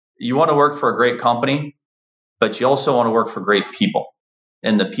You want to work for a great company, but you also want to work for great people.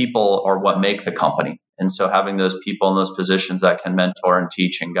 And the people are what make the company. And so having those people in those positions that can mentor and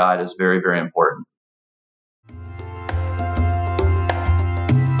teach and guide is very, very important.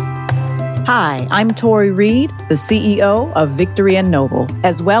 Hi, I'm Tori Reed, the CEO of Victory & Noble,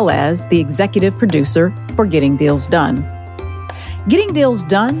 as well as the executive producer for Getting Deals Done. Getting Deals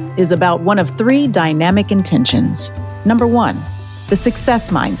Done is about one of three dynamic intentions. Number one, the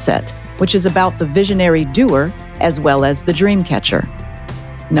success mindset, which is about the visionary doer as well as the dream catcher.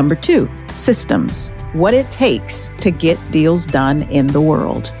 Number two, systems, what it takes to get deals done in the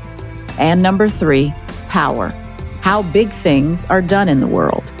world. And number three, power, how big things are done in the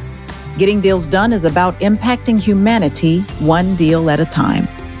world. Getting Deals Done is about impacting humanity one deal at a time.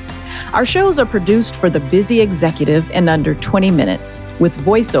 Our shows are produced for the busy executive in under 20 minutes, with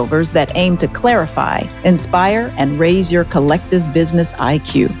voiceovers that aim to clarify, inspire, and raise your collective business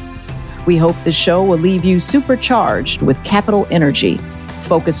IQ. We hope the show will leave you supercharged with capital energy,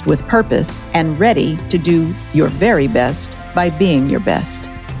 focused with purpose, and ready to do your very best by being your best.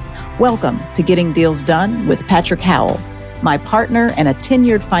 Welcome to Getting Deals Done with Patrick Howell, my partner and a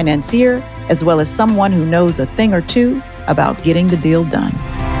tenured financier, as well as someone who knows a thing or two about getting the deal done.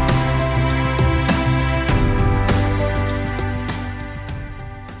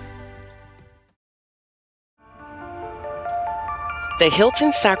 The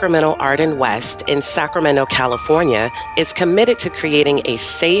Hilton Sacramento Arden West in Sacramento, California is committed to creating a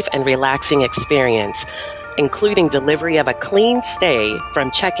safe and relaxing experience, including delivery of a clean stay from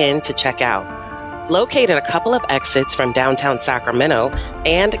check-in to check-out. Located a couple of exits from downtown Sacramento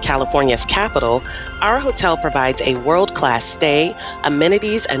and California's capital, our hotel provides a world-class stay,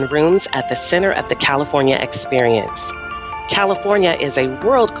 amenities, and rooms at the center of the California experience. California is a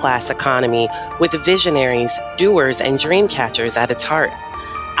world-class economy with visionaries, doers, and dream catchers at its heart.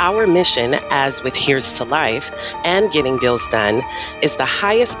 Our mission, as with Here's to Life and Getting Deals Done, is the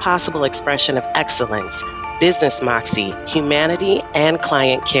highest possible expression of excellence, business moxie, humanity, and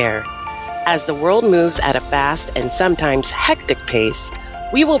client care. As the world moves at a fast and sometimes hectic pace,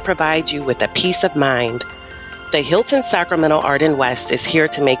 we will provide you with a peace of mind. The Hilton Sacramento Arden West is here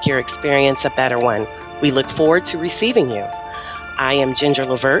to make your experience a better one. We look forward to receiving you. I am Ginger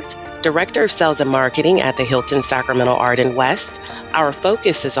Levert, Director of Sales and Marketing at the Hilton Sacramento Arden West. Our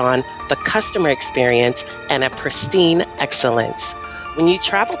focus is on the customer experience and a pristine excellence. When you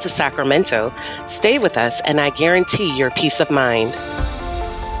travel to Sacramento, stay with us and I guarantee your peace of mind.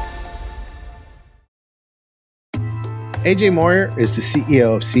 AJ Moyer is the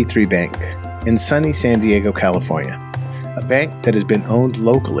CEO of C3 Bank in sunny San Diego, California, a bank that has been owned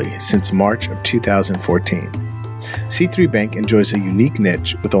locally since March of 2014. C3 Bank enjoys a unique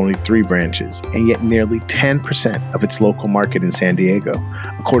niche with only 3 branches and yet nearly 10% of its local market in San Diego,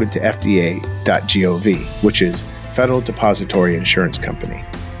 according to FDA.gov, which is Federal Depository Insurance Company.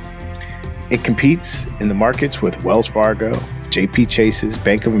 It competes in the markets with Wells Fargo, JP Chase's,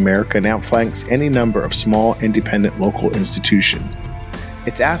 Bank of America, and outflanks any number of small, independent local institutions.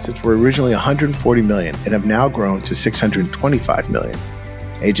 Its assets were originally $140 million and have now grown to $625 million.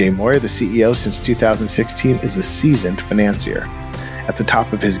 AJ Moyer, the CEO since 2016, is a seasoned financier at the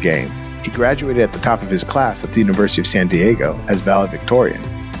top of his game. He graduated at the top of his class at the University of San Diego as valedictorian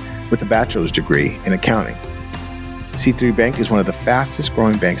with a bachelor's degree in accounting. C3 Bank is one of the fastest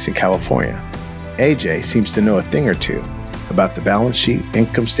growing banks in California. AJ seems to know a thing or two about the balance sheet,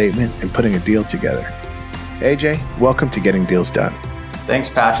 income statement, and putting a deal together. AJ, welcome to Getting Deals Done. Thanks,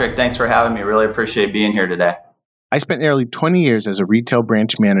 Patrick. Thanks for having me. Really appreciate being here today. I spent nearly 20 years as a retail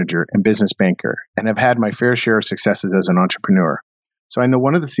branch manager and business banker and have had my fair share of successes as an entrepreneur. So I know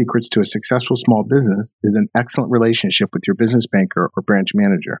one of the secrets to a successful small business is an excellent relationship with your business banker or branch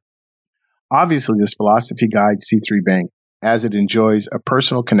manager. Obviously, this philosophy guides C3 Bank as it enjoys a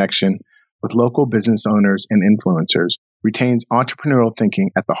personal connection with local business owners and influencers, retains entrepreneurial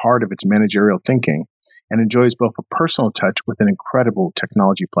thinking at the heart of its managerial thinking, and enjoys both a personal touch with an incredible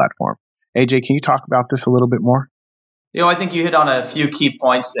technology platform. AJ, can you talk about this a little bit more? I think you hit on a few key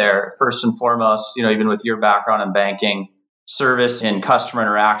points there. First and foremost, even with your background in banking, service and customer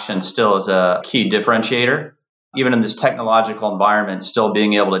interaction still is a key differentiator. Even in this technological environment, still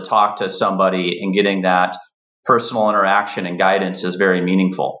being able to talk to somebody and getting that personal interaction and guidance is very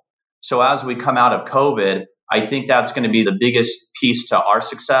meaningful. So as we come out of COVID, I think that's going to be the biggest piece to our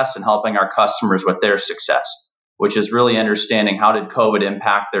success and helping our customers with their success, which is really understanding how did COVID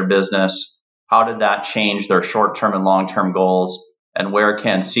impact their business? How did that change their short-term and long-term goals? And where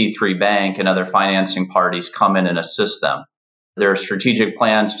can C3 Bank and other financing parties come in and assist them? Their strategic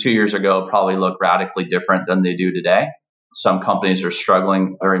plans 2 years ago probably look radically different than they do today. Some companies are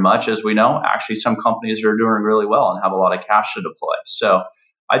struggling very much, as we know. Actually, some companies are doing really well and have a lot of cash to deploy. So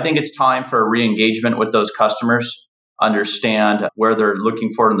I think it's time for a re-engagement with those customers, understand where they're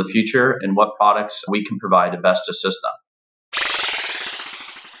looking for in the future and what products we can provide to best assist them.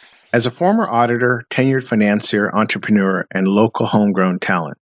 As a former auditor, tenured financier, entrepreneur, and local homegrown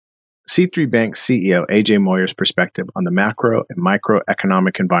talent, C3 Bank's CEO AJ Moyer's perspective on the macro and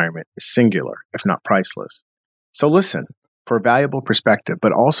microeconomic environment is singular, if not priceless. So listen for a valuable perspective,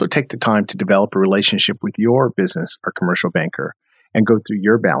 but also take the time to develop a relationship with your business or commercial banker and go through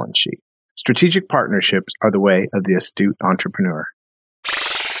your balance sheet. Strategic partnerships are the way of the astute entrepreneur.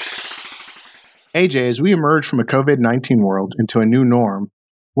 AJ, as we emerge from a COVID-19 world into a new norm,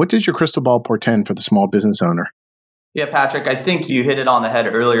 what does your crystal ball portend for the small business owner? Yeah, Patrick, I think you hit it on the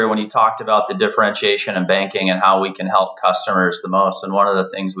head earlier when you talked about the differentiation in banking and how we can help customers the most. And one of the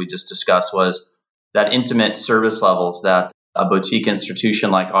things we just discussed was that intimate service levels that a boutique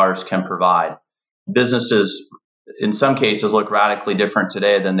institution like ours can provide. Businesses, in some cases, look radically different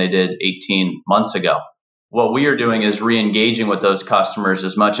today than they did 18 months ago. What we are doing is re-engaging with those customers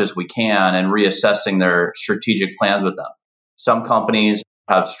as much as we can and reassessing their strategic plans with them. Some companies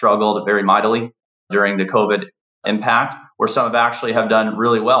have struggled very mightily during the COVID impact, where some have actually have done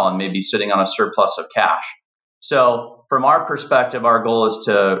really well and maybe sitting on a surplus of cash. So from our perspective, our goal is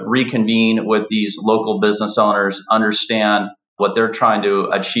to reconvene with these local business owners, understand what they're trying to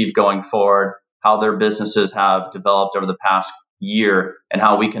achieve going forward, how their businesses have developed over the past year, and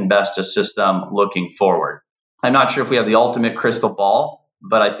how we can best assist them looking forward. I'm not sure if we have the ultimate crystal ball,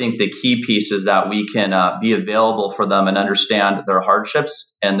 but I think the key piece is that we can be available for them and understand their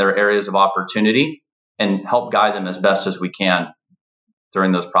hardships and their areas of opportunity and help guide them as best as we can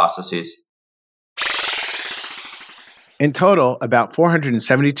during those processes. In total, about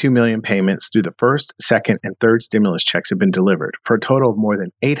 472 million payments through the first, second, and third stimulus checks have been delivered for a total of more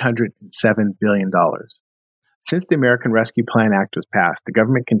than $807 billion. Since the American Rescue Plan Act was passed, the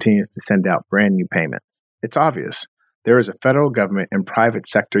government continues to send out brand new payments. It's obvious. There is a federal government and private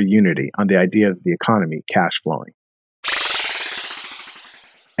sector unity on the idea of the economy cash flowing.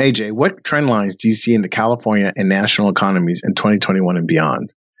 AJ, what trend lines do you see in the California and national economies in 2021 and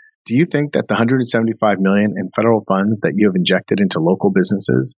beyond? Do you think that the $175 million in federal funds that you have injected into local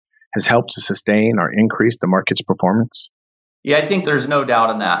businesses has helped to sustain or increase the market's performance? Yeah, I think there's no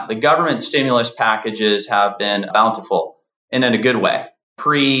doubt in that. The government stimulus packages have been bountiful and in a good way.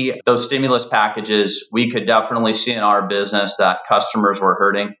 Pre those stimulus packages, we could definitely see in our business that customers were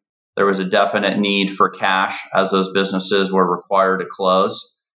hurting. There was a definite need for cash as those businesses were required to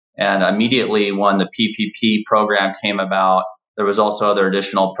close. And immediately when the PPP program came about, there was also other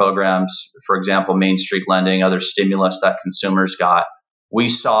additional programs, for example, Main Street lending, other stimulus that consumers got. We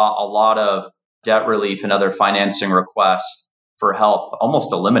saw a lot of debt relief and other financing requests for help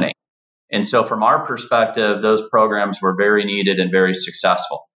almost eliminate. And so from our perspective, those programs were very needed and very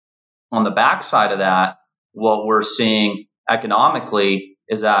successful. On the backside of that, what we're seeing economically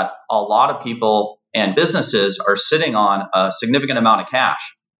is that a lot of people and businesses are sitting on a significant amount of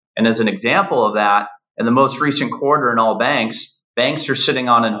cash. And as an example of that, in the most recent quarter in all banks are sitting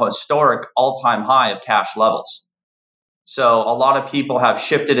on an historic all-time high of cash levels. So a lot of people have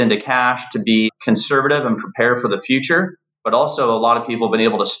shifted into cash to be conservative and prepare for the future, but also a lot of people have been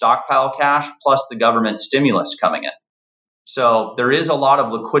able to stockpile cash plus the government stimulus coming in. So there is a lot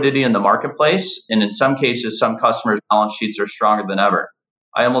of liquidity in the marketplace, and in some cases, some customers' balance sheets are stronger than ever.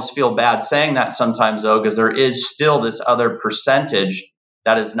 I almost feel bad saying that sometimes, though, because there is still this other percentage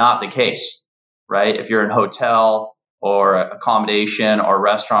that is not the case, right? If you're in a hotel or accommodation or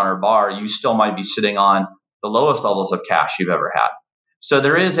restaurant or bar, you still might be sitting on the lowest levels of cash you've ever had. So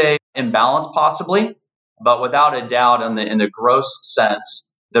there is a imbalance possibly, but without a doubt in the gross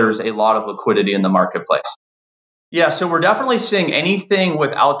sense, there's a lot of liquidity in the marketplace. Yeah, so we're definitely seeing anything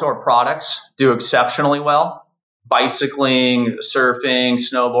with outdoor products do exceptionally well. Bicycling, surfing,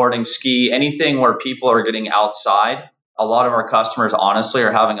 snowboarding, ski, anything where people are getting outside. A lot of our customers, honestly,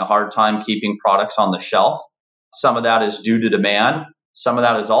 are having a hard time keeping products on the shelf. Some of that is due to demand. Some of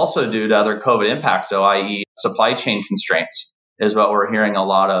that is also due to other COVID impacts, so i.e. supply chain constraints is what we're hearing a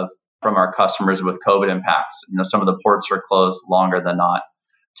lot of from our customers with COVID impacts. Some of the ports are closed longer than not.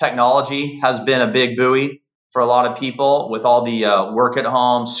 Technology has been a big buoy for a lot of people with all the work at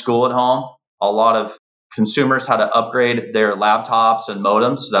home, school at home. A lot of consumers had to upgrade their laptops and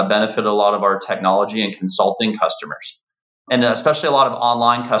modems, so that benefited a lot of our technology and consulting customers, and especially a lot of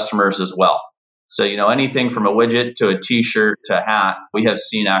online customers as well. So, anything from a widget to a t-shirt to a hat, we have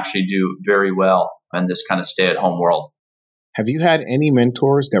seen actually do very well in this kind of stay-at-home world. Have you had any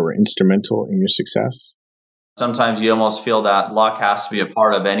mentors that were instrumental in your success? Sometimes you almost feel that luck has to be a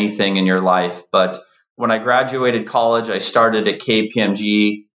part of anything in your life. But when I graduated college, I started at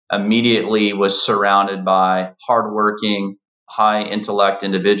KPMG, immediately was surrounded by hardworking, high intellect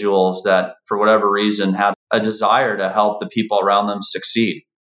individuals that, for whatever reason, had a desire to help the people around them succeed.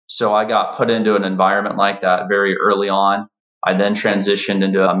 So I got put into an environment like that very early on. I then transitioned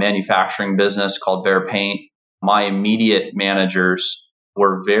into a manufacturing business called Behr Paint. My immediate managers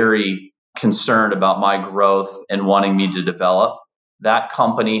were very concerned about my growth and wanting me to develop. That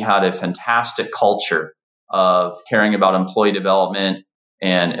company had a fantastic culture of caring about employee development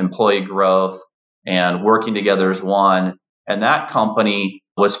and employee growth and working together as one. And that company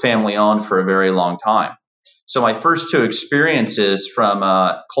was family owned for a very long time. So my first two experiences from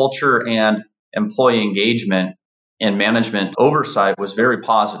culture and employee engagement and management oversight was very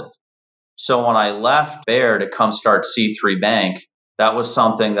positive. So when I left Behr to come start C3 Bank, that was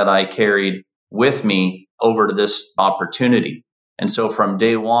something that I carried with me over to this opportunity. And so from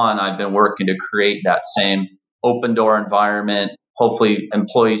day one, I've been working to create that same open door environment, hopefully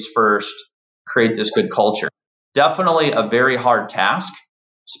employees first, create this good culture. Definitely a very hard task,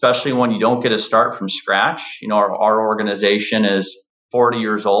 especially when you don't get to start from scratch. You know, our organization is 40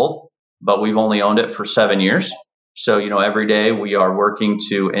 years old, but we've only owned it for 7 years. So, you know, every day we are working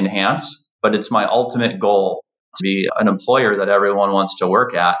to enhance, but it's my ultimate goal to be an employer that everyone wants to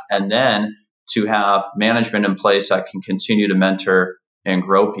work at, and then to have management in place that can continue to mentor and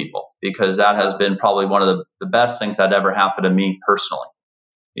grow people, because that has been probably one of the best things that ever happened to me personally.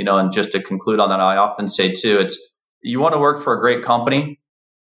 You know, and just to conclude on that, I often say too, it's you want to work for a great company,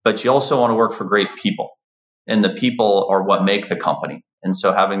 but you also want to work for great people, and the people are what make the company. And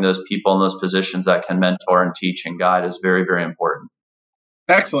so having those people in those positions that can mentor and teach and guide is very, very important.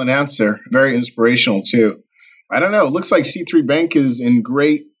 Excellent answer. Very inspirational too. I don't know. It looks like C3 Bank is in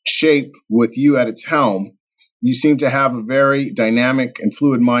great shape with you at its helm. You seem to have a very dynamic and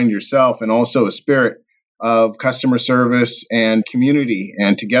fluid mind yourself, and also a spirit of customer service and community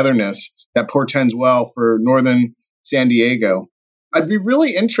and togetherness that portends well for Northern San Diego. I'd be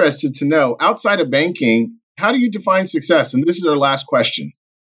really interested to know, outside of banking, how do you define success? And this is our last question.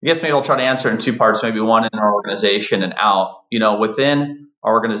 I guess maybe I'll try to answer in two parts, maybe one in our organization and out. You know, within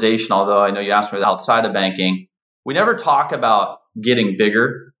our organization, although I know you asked me outside of banking, we never talk about getting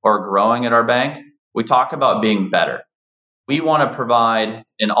bigger or growing at our bank. We talk about being better. We want to provide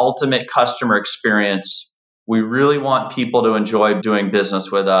an ultimate customer experience. We really want people to enjoy doing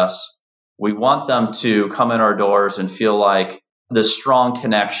business with us. We want them to come in our doors and feel like this strong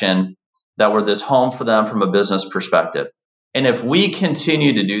connection, that we're this home for them from a business perspective. And if we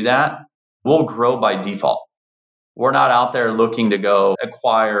continue to do that, we'll grow by default. We're not out there looking to go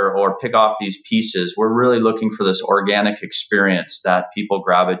acquire or pick off these pieces. We're really looking for this organic experience that people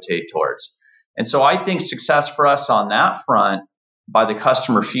gravitate towards. And so I think success for us on that front, by the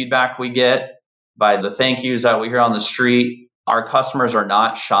customer feedback we get, by the thank yous that we hear on the street, our customers are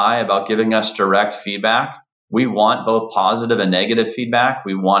not shy about giving us direct feedback. We want both positive and negative feedback.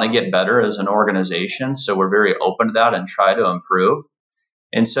 We want to get better as an organization. So we're very open to that and try to improve.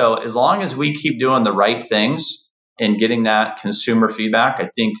 And so as long as we keep doing the right things and getting that consumer feedback, I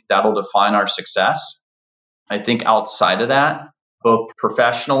think that'll define our success. I think outside of that, both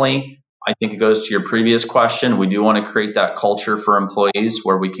professionally, I think it goes to your previous question. We do want to create that culture for employees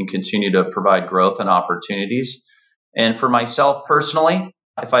where we can continue to provide growth and opportunities. And for myself personally,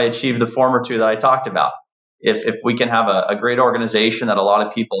 if I achieve the former two that I talked about, if we can have a great organization that a lot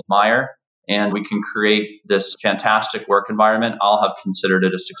of people admire and we can create this fantastic work environment, I'll have considered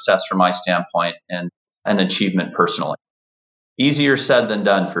it a success from my standpoint and an achievement personally. Easier said than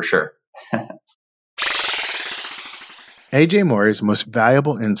done for sure. AJ Mori's most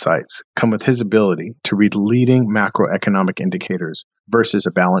valuable insights come with his ability to read leading macroeconomic indicators versus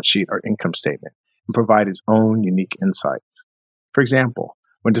a balance sheet or income statement and provide his own unique insights. For example,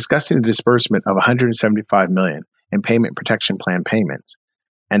 when discussing the disbursement of $175 million in payment protection plan payments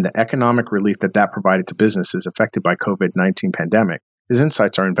and the economic relief that provided to businesses affected by COVID-19 pandemic, his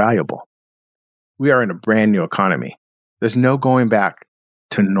insights are invaluable. We are in a brand new economy. There's no going back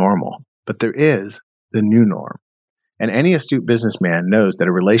to normal, but there is the new norm. And any astute businessman knows that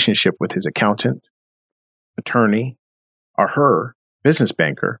a relationship with his accountant, attorney, or her business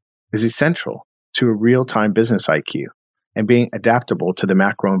banker is essential to a real-time business IQ and being adaptable to the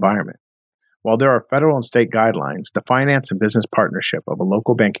macro environment. While there are federal and state guidelines, the finance and business partnership of a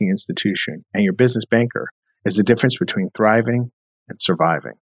local banking institution and your business banker is the difference between thriving and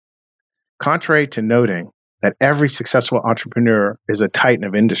surviving. Contrary to noting that every successful entrepreneur is a titan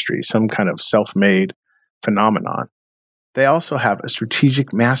of industry, some kind of self-made phenomenon, they also have a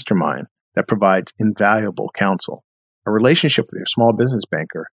strategic mastermind that provides invaluable counsel. A relationship with your small business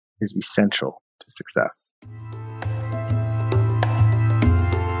banker is essential to success.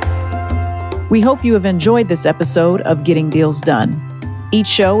 We hope you have enjoyed this episode of Getting Deals Done. Each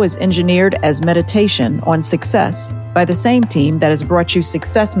show is engineered as meditation on success by the same team that has brought you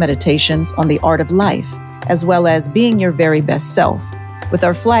success meditations on the art of life, as well as being your very best self, with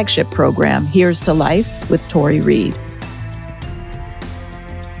our flagship program, Here's to Life with Tori Reed.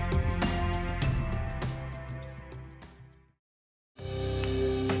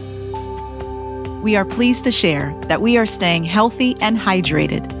 We are pleased to share that we are staying healthy and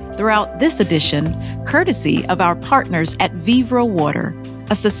hydrated throughout this edition, courtesy of our partners at Vivro Water,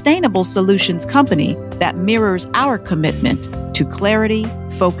 a sustainable solutions company that mirrors our commitment to clarity,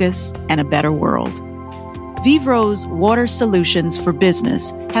 focus, and a better world. Vivro's water solutions for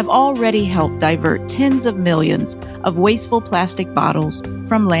business have already helped divert tens of millions of wasteful plastic bottles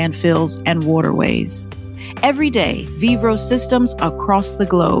from landfills and waterways. Every day, Vivro systems across the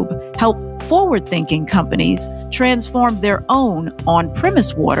globe help forward-thinking companies transform their own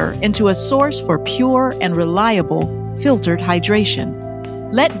on-premise water into a source for pure and reliable filtered hydration.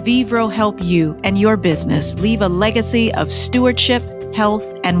 Let Vivro help you and your business leave a legacy of stewardship, health,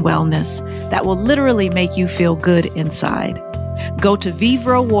 and wellness that will literally make you feel good inside. Go to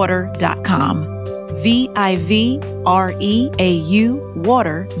vivrowater.com, VIVREAU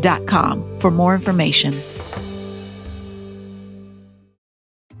water.com for more information.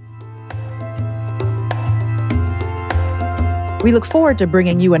 We look forward to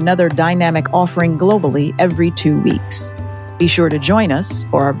bringing you another dynamic offering globally every 2 weeks. Be sure to join us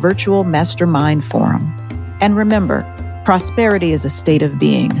for our virtual mastermind forum. And remember, prosperity is a state of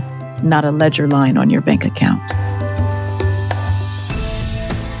being, not a ledger line on your bank account.